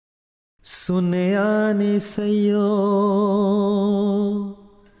सुनया नी सयो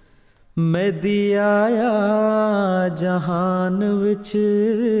मैं दियाया जहान विच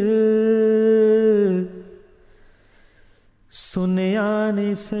सुनया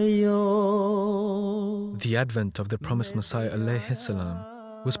नी सयो. The advent of the promised Messiah alayhi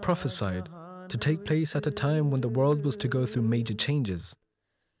salam was prophesied to take place at a time when the world was to go through major changes.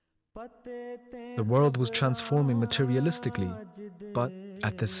 The world was transforming materialistically, but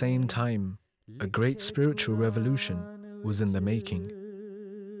at the same time, a great spiritual revolution was in the making.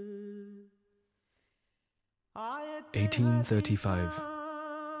 1835.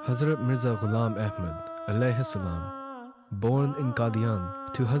 Hazrat Mirza Ghulam Ahmad alayhi salam, born in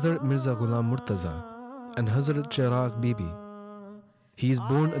Qadian to Hazrat Mirza Ghulam Murtaza and Hazrat Chirag Bibi. He is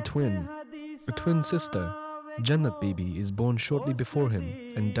born a twin sister. Jannat Bibi is born shortly before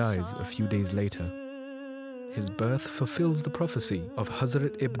him and dies a few days later. His birth fulfills the prophecy of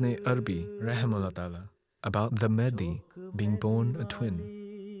Hazrat Ibn Arabi rahimahullah ta'ala about the Mahdi being born a twin.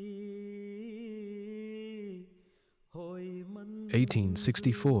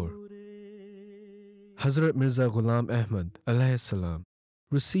 1864. Hazrat Mirza Ghulam Ahmad alayhi salam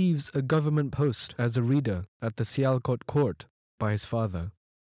receives a government post as a reader at the Sialkot court by his father.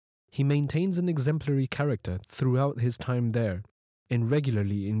 He maintains an exemplary character throughout his time there and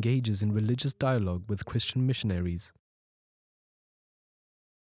regularly engages in religious dialogue with Christian missionaries.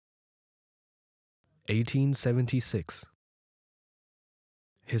 1876.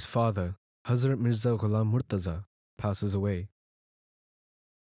 His father, Hazrat Mirza Ghulam Murtaza, passes away.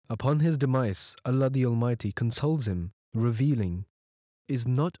 Upon his demise, Allah the Almighty consoles him, revealing, "Is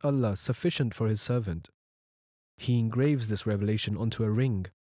not Allah sufficient for His servant?" He engraves this revelation onto a ring,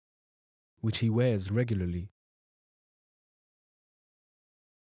 which he wears regularly.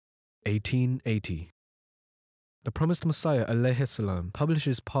 1880. The promised Messiah alayhi salam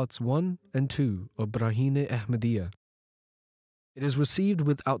publishes parts 1 and 2 of Brahine Ahmadiyya. It is received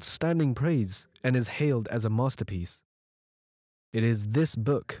with outstanding praise and is hailed as a masterpiece. It is this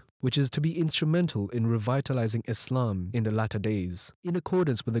book which is to be instrumental in revitalizing Islam in the latter days, in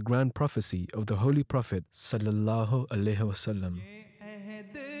accordance with the grand prophecy of the Holy Prophet sallallahu alaihi wasallam.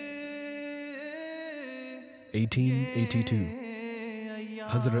 1882.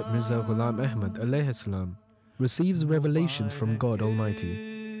 Hazrat Mirza Ghulam Ahmad alayhi salam receives revelations from God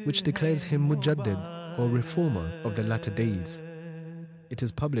Almighty, which declares him Mujaddid, or reformer of the latter days. It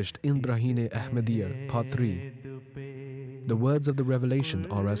is published in Brahine Ahmadiyya, Part 3. The words of the revelation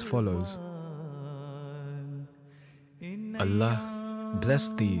are as follows: Allah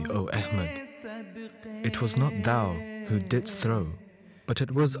bless thee, O Ahmad. It was not thou who didst throw, but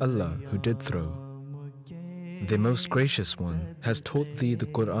it was Allah who did throw. The Most Gracious One has taught thee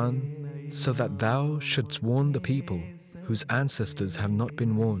the Quran so that thou shouldst warn the people whose ancestors have not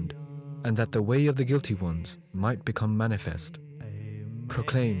been warned, and that the way of the guilty ones might become manifest.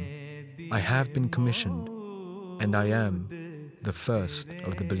 Proclaim, I have been commissioned, and I am the first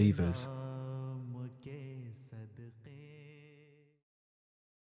of the believers.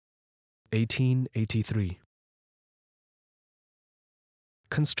 1883.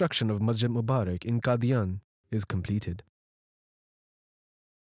 Construction of Masjid Mubarak in Qadian is completed.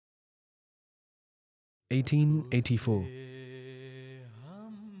 1884.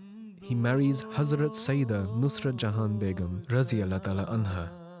 He marries Hazrat Sayyida Nusrat Jahan Begum Raziyallahu Ta'ala Anha,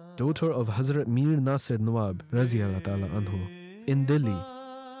 daughter of Hazrat Mir Nasir Nawab Raziyallahu Ta'ala Anhu, in Delhi.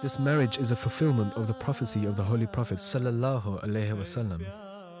 This marriage is a fulfillment of the prophecy of the Holy Prophet sallallahu alaihi wasallam,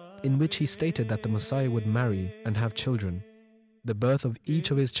 in which he stated that the Messiah would marry and have children. The birth of each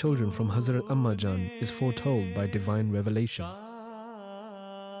of his children from Hazrat Amma Jan is foretold by divine revelation.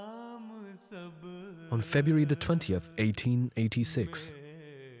 On February the 20th, 1886,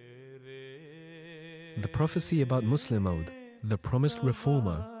 the prophecy about Muslim Maud, the promised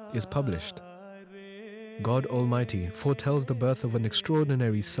reformer, is published. God Almighty foretells the birth of an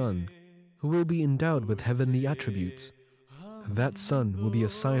extraordinary son who will be endowed with heavenly attributes. That son will be a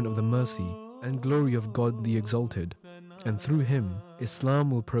sign of the mercy and glory of God the Exalted, and through him,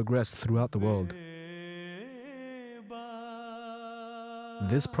 Islam will progress throughout the world.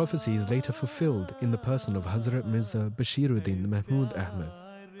 This prophecy is later fulfilled in the person of Hazrat Mirza Bashiruddin Mahmud Ahmad,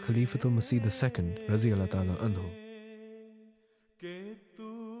 Khalifatul Masih II, Raziyallahu Ta'ala Anhu.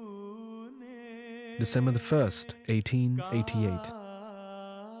 December the 1st, 1888.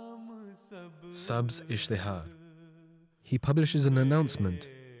 Sabz Ishtihar. He publishes an announcement,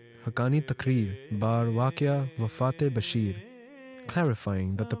 Haqqani Taqreer Bar Waqia Wafate Bashir,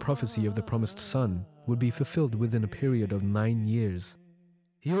 clarifying that the prophecy of the promised son would be fulfilled within a period of 9 years.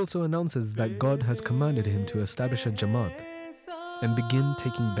 He also announces that God has commanded him to establish a Jamaat and begin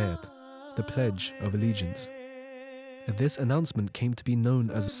taking Bayt. the pledge of allegiance. This announcement came to be known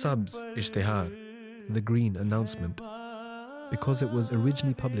as Sabz Ishtihar, the green announcement, because it was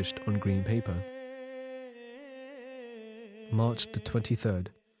originally published on green paper. March the 23rd,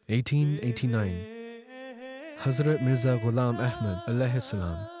 1889, Hazrat Mirza Ghulam Ahmad alayhi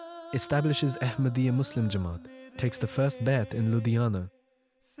salam establishes Ahmadiyya Muslim Jamaat, takes the first Bai'at in Ludhiana.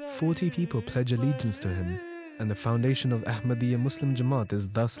 40 people pledge allegiance to him, and the foundation of Ahmadiyya Muslim Jamaat is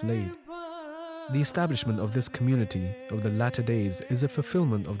thus laid. The establishment of this community of the latter days is a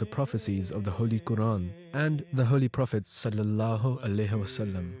fulfillment of the prophecies of the Holy Quran and the Holy Prophet Sallallahu Alaihi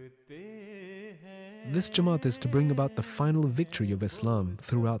Wasallam. This Jamaat is to bring about the final victory of Islam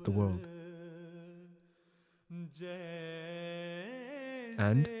throughout the world.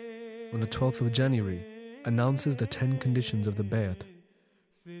 And on the 12th of January, announces the 10 conditions of the Bai'at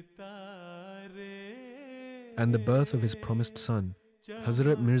and the birth of his promised son,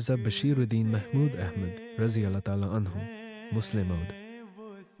 Hazrat Mirza Bashiruddin Mahmud Ahmad Raziyallahu Ta'ala Anhu, Muslim Maud.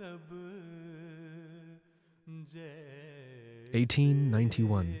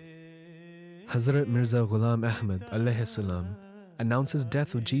 1891, Hazrat Mirza Ghulam Ahmad alayhi salam announces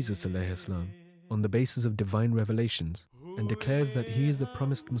death of Jesus alayhi salam on the basis of divine revelations and declares that he is the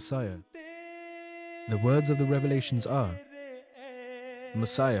promised Messiah. The words of the revelations are: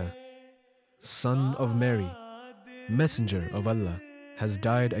 Messiah, Son of Mary, Messenger of Allah, has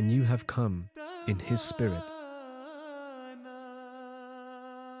died and you have come in his spirit.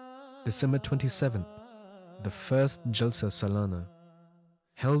 December 27th, the first Jalsa Salana,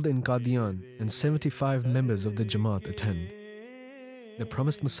 held in Qadian, and 75 members of the Jamaat attend. The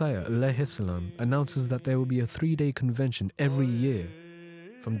promised Messiah alayhi salam announces that there will be a 3-day convention every year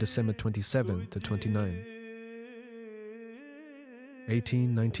from December 27 to 29.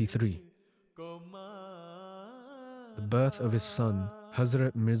 1893, the birth of his son,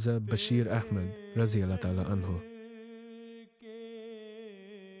 Hazrat Mirza Bashir Ahmad Raziyallahu Ta'ala Anhu.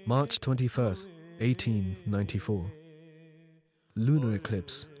 March 21st, 1894, lunar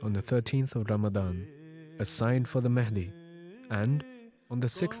eclipse on the 13th of Ramadan, a sign for the Mahdi, and on the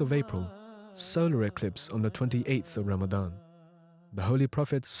 6th of April, solar eclipse on the 28th of Ramadan. The Holy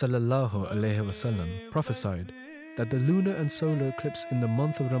Prophet Sallallahu Alaihi Wasallam prophesied that the lunar and solar eclipse in the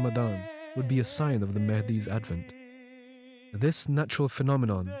month of Ramadan would be a sign of the Mahdi's advent. This natural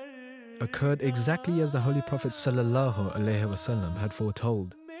phenomenon occurred exactly as the Holy Prophet Sallallahu Alaihi Wasallam had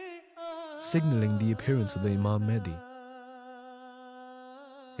foretold, signaling the appearance of the Imam Mahdi.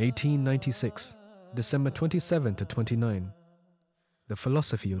 1896, December 27 to 29, the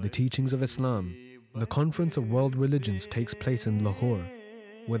philosophy of the teachings of Islam, the Conference of World Religions takes place in Lahore,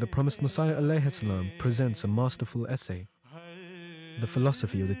 where the promised Messiah alayhi salam presents a masterful essay, The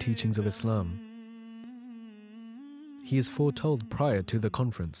Philosophy of the Teachings of Islam. He is foretold prior to the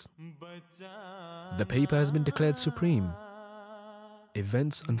conference. The paper has been declared supreme.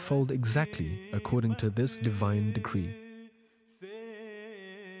 Events unfold exactly according to this divine decree.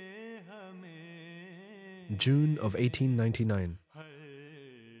 June of 1899.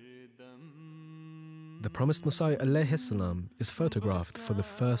 The promised Messiah alayhi salam is photographed for the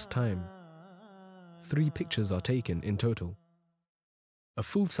first time. 3 pictures are taken in total. A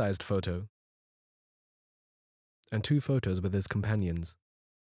full-sized photo and 2 photos with his companions.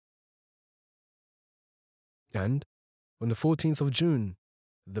 And on the 14th of June,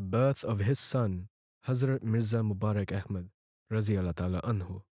 the birth of his son, Hazrat Mirza Mubarak Ahmad Raziyallahu Ta'ala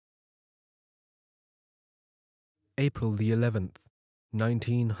Anhu. April the 11th,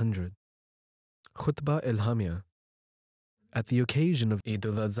 1900. Khutbah Ilhamia. At the occasion of Eid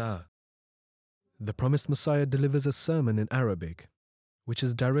al-Adha, the promised Messiah delivers a sermon in Arabic, which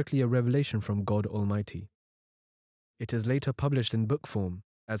is directly a revelation from God Almighty. It is later published in book form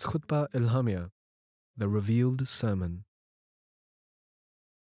as Khutbah Ilhamia, the revealed sermon.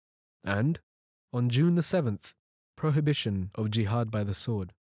 And on June the 7th, prohibition of jihad by the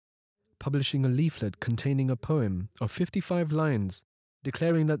sword, publishing a leaflet containing a poem of 55 lines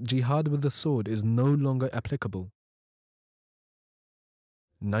declaring that jihad with the sword is no longer applicable.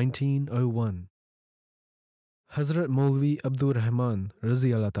 1901. Hazrat Maulvi Abdur Rahman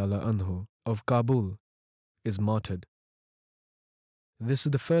Raziyallahu Ta'ala Anhu of Kabul is martyred. This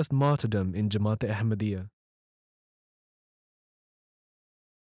is the first martyrdom in Jamaat Ahmadiyya.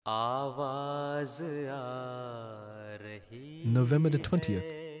 November the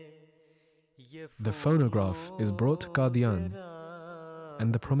 20th. The phonograph is brought to Qadian,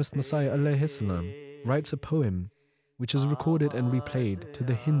 and the promised Messiah alayhi salam writes a poem which is recorded and replayed to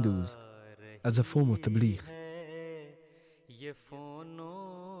the Hindus as a form of tabligh.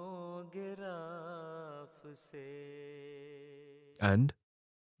 And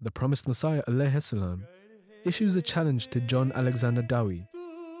the promised Messiah alayhi salam issues a challenge to John Alexander Dowie,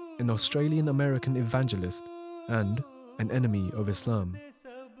 an Australian-American evangelist and an enemy of Islam.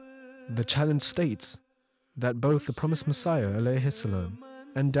 The challenge states that both the promised Messiah alayhi salam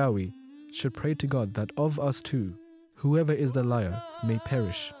and Dowie should pray to God that of us two, whoever is the liar may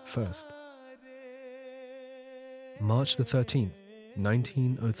perish first. March the 13th,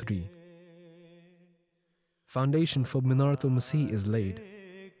 1903. Foundation for Minarat al-Masih is laid.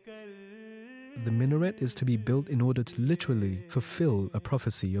 The minaret is to be built in order to literally fulfill a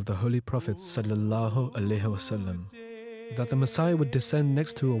prophecy of the Holy Prophet sallallahu alaihi wasallam, that the Messiah would descend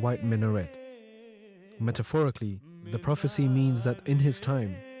next to a white minaret. Metaphorically, the prophecy means that in his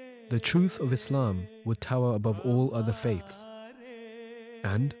time, the truth of Islam would tower above all other faiths.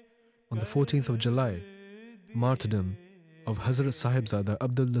 And on the 14th of July, martyrdom of Hazrat Sahibzada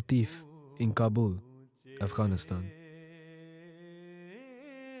Abdul Latif in Kabul, Afghanistan.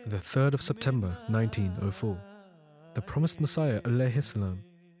 The 3rd of September 1904, the promised Messiah alayhi salam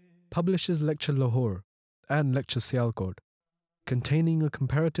publishes Lecture Lahore and Lecture Sialkot, containing a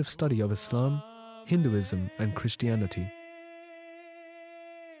comparative study of Islam, Hinduism and Christianity.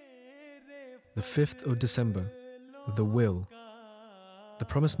 The 5th of December, the Will. The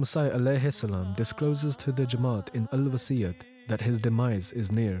promised Messiah alayhi salam discloses to the Jamaat in Al-Wasiyat that his demise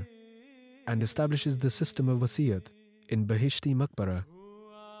is near, and establishes the system of Wasiyat in Bahishti Maqbara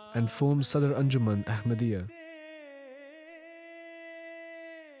and forms Sadr Anjuman Ahmadiyya.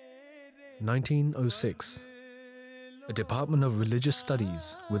 1906. A Department of Religious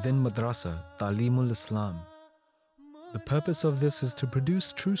Studies within Madrasa Ta'limul Islam. The purpose of this is to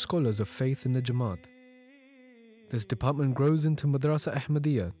produce true scholars of faith in the Jamaat. This department grows into Madrasa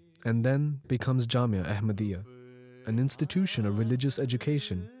Ahmadiyya and then becomes Jamia Ahmadiyya, an institution of religious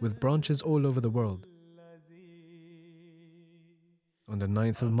education with branches all over the world. On the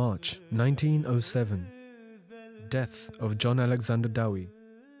 9th of March, 1907, death of John Alexander Dowie.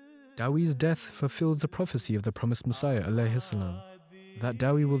 Dowie's death fulfills the prophecy of the promised Messiah alayhi salam, that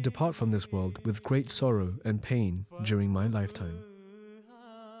Dowie will depart from this world with great sorrow and pain during my lifetime.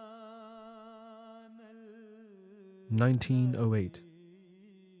 1908.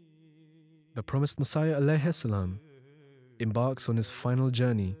 The promised Messiah alayhi salam embarks on his final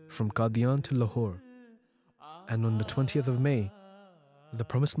journey from Qadian to Lahore, and on the 20th of May, the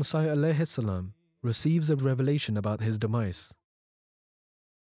promised Messiah alayhi salam receives a revelation about his demise.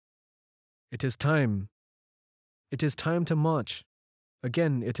 It is time to march.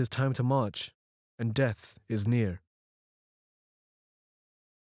 Again, it is time to march, and death is near.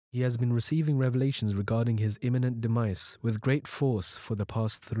 He has been receiving revelations regarding his imminent demise with great force for the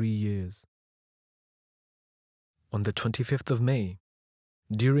past 3 years. On the 25th of May,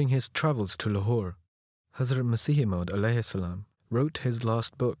 during his travels to Lahore, Hazrat Masih Maud alayhi salam wrote his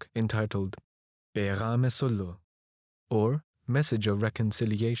last book entitled Paigham-e-Sulh, or Message of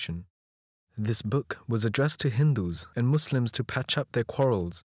Reconciliation. This book was addressed to Hindus and Muslims to patch up their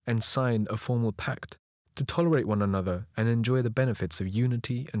quarrels and sign a formal pact to tolerate one another and enjoy the benefits of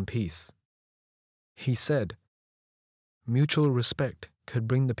unity and peace. He said, mutual respect could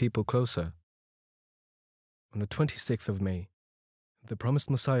bring the people closer. On the 26th of May, the promised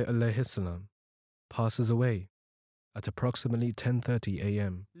Messiah alayhi salam passes away at approximately 10:30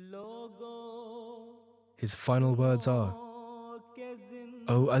 a.m. His final words are,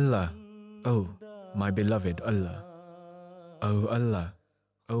 "O Allah, O my beloved Allah, O Allah,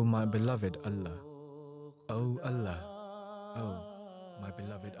 O my beloved Allah, O Allah, O my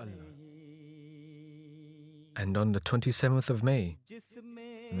beloved Allah." And on the 27th of May,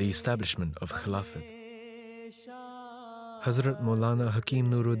 the establishment of Khilafat. Hazrat Maulana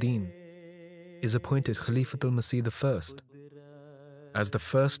Hakim Nuruddin is appointed Khalifatul Masih I as the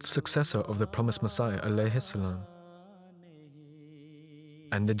first successor of the promised Messiah alayhi salam.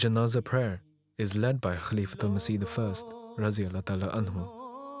 And the Janazah prayer is led by Khalifatul Masih I Raziyallahu Ta'ala Anhu.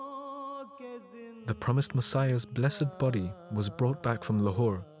 The promised Messiah's blessed body was brought back from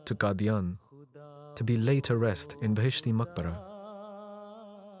Lahore to Qadian to be laid to rest in Bahishti Maqbara.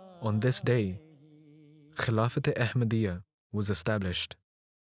 On this day, Khilafat-e-Ahmadiyya was established.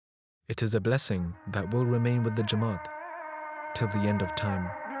 It is a blessing that will remain with the Jamaat till the end of time.